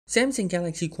Samsung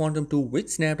Galaxy Quantum 2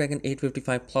 with Snapdragon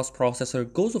 855 Plus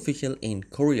processor goes official in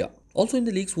Korea. Also in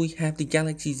the leaks, we have the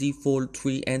Galaxy Z Fold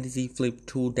 3 and the Z Flip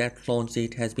 2 that launch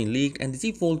date has been leaked, and the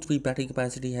Z Fold 3 battery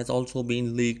capacity has also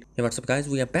been leaked. Hey, what's up guys,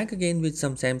 we are back again with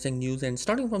some Samsung news, and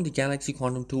starting from the Galaxy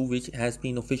Quantum 2, which has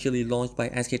been officially launched by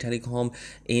SK Telecom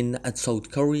in South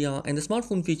Korea, and the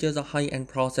smartphone features a high-end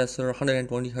processor,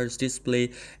 120Hz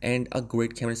display, and a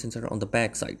great camera sensor on the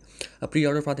backside. A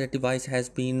pre-order for that device has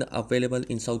been available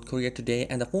in South Korea today,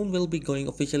 and the phone will be going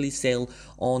officially sale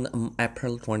on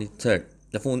April 23rd.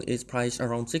 The phone is priced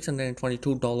around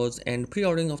 $622, and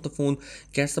pre-ordering of the phone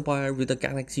gets the buyer with a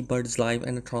Galaxy Buds Live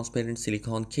and a transparent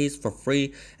silicone case for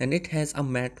free, and it has a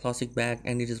matte plastic bag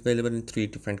and it is available in 3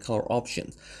 different color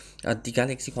options. The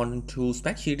Galaxy Quantum 2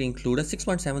 spec sheet include a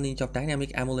 6.7-inch of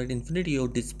dynamic AMOLED Infinity O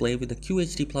display with a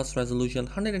QHD Plus resolution,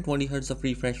 120Hz of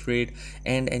refresh rate,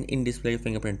 and an in-display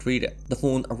fingerprint reader. The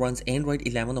phone runs Android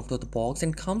 11 out of the box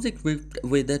and comes equipped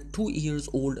with a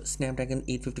 2-year-old Snapdragon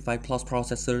 855 Plus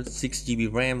processor,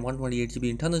 6GB RAM, 128GB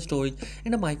internal storage,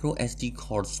 and a micro SD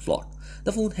card slot.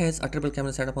 The phone has a triple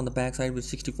camera setup on the backside with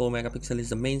 64 megapixel is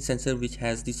the main sensor, which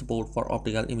has the support for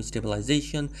optical image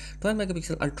stabilization, 12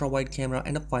 megapixel ultra wide camera,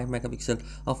 and a 5 megapixel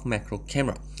of macro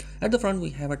camera. At the front, we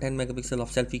have a 10 megapixel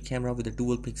of selfie camera with a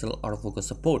dual pixel autofocus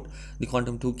support. The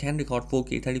Quantum 2 can record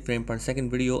 4K 30 frame per second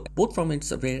video both from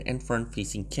its rear and front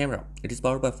facing camera. It is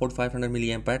powered by 4500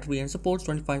 mAh battery and supports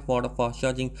 25 watt of fast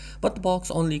charging, but the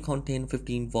box only contains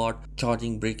 15 watt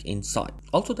charging brick inside.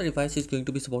 Also, the device is going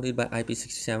to be supported by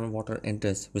IP67 water and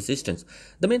dust resistance.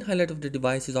 The main highlight of the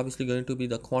device is obviously going to be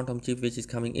the Quantum chip, which is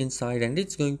coming inside, and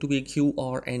it's going to be a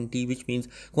QRND, which means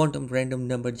Quantum Random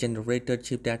Number Generator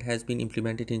chip that has been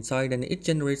implemented inside, and it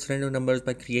generates random numbers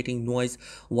by creating noise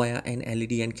via an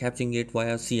LED and capturing it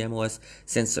via CMOS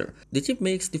sensor. The chip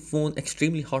makes the phone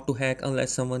extremely hard to hack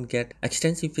unless someone gets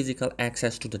extensive physical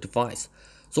access to the device.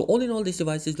 So all in all, this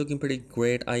device is looking pretty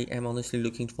great. I am honestly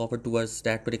looking forward towards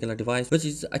that particular device, which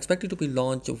is expected to be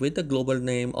launched with the global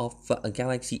name of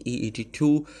Galaxy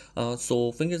A82.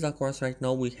 So fingers are crossed. Right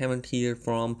now we haven't heard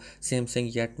from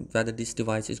Samsung yet whether this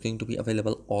device is going to be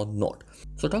available or not.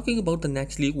 So talking about the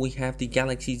next leak, we have the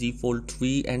Galaxy Z Fold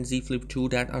 3 and Z Flip 2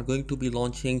 that are going to be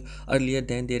launching earlier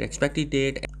than their expected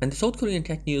date. And the South Korean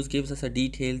tech news gives us a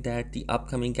detail that the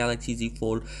upcoming Galaxy Z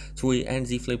Fold 3 and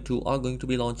Z Flip 2 are going to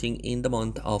be launching in the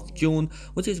month of June,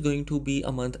 which is going to be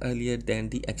a month earlier than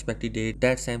the expected date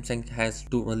that Samsung has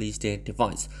to release their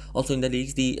device. Also in the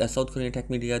leaks, the South Korean tech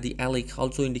media, the ALEC,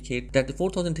 also indicate that the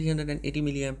 4380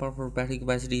 mAh battery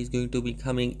capacity is going to be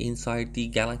coming inside the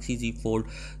Galaxy Z Fold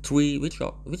 3,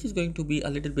 which is going to be a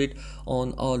little bit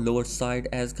on a lower side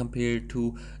as compared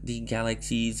to the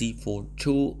Galaxy Z Fold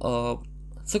 2.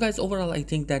 So guys, overall I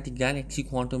think that the Galaxy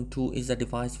Quantum 2 is a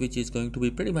device which is going to be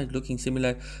pretty much looking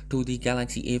similar to the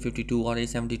Galaxy A52 or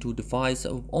A72 device.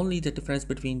 Only the difference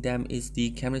between them is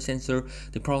the camera sensor,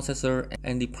 the processor,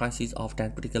 and the prices of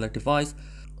that particular device.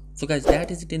 So guys,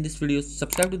 that is it in this video.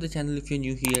 Subscribe to the channel if you're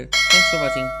new here. Thanks for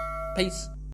watching. Peace.